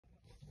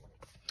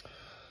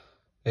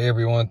Hey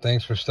everyone,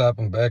 thanks for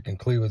stopping back in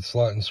Cleveland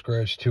Slot and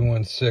Scratch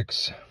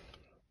 216.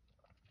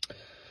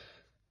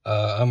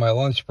 On my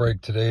lunch break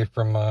today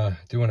from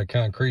doing a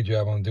concrete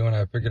job I'm doing,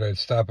 I figured I'd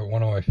stop at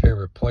one of my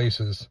favorite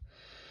places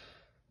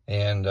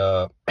and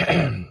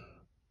and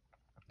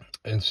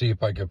see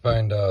if I could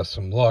find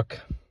some luck.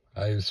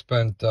 I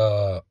spent,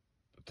 I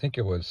think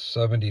it was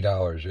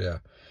 $70, yeah.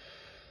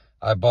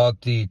 I bought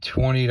the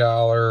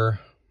 $20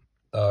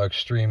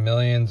 Extreme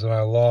Millions and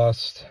I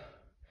lost.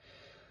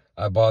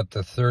 I bought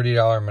the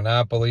 $30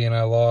 Monopoly and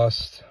I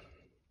lost.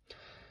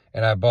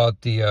 And I bought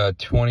the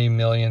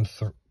 $20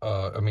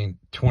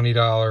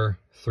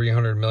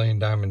 300 million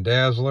Diamond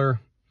Dazzler.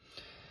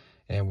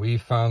 And we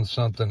found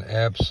something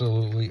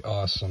absolutely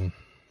awesome.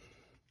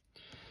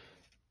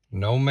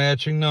 No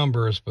matching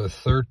numbers, but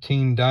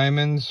 13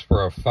 diamonds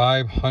for a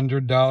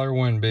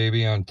 $500 win,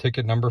 baby, on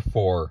ticket number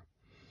 4.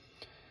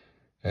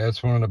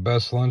 That's one of the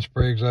best lunch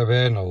breaks I've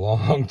had in a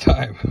long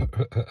time.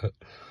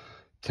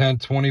 10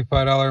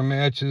 $25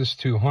 matches,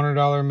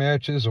 $200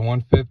 matches, and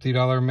one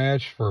 $50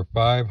 match for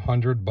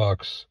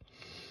 $500.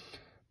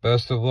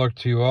 Best of luck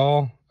to you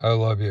all. I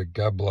love you.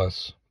 God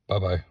bless.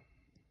 Bye-bye.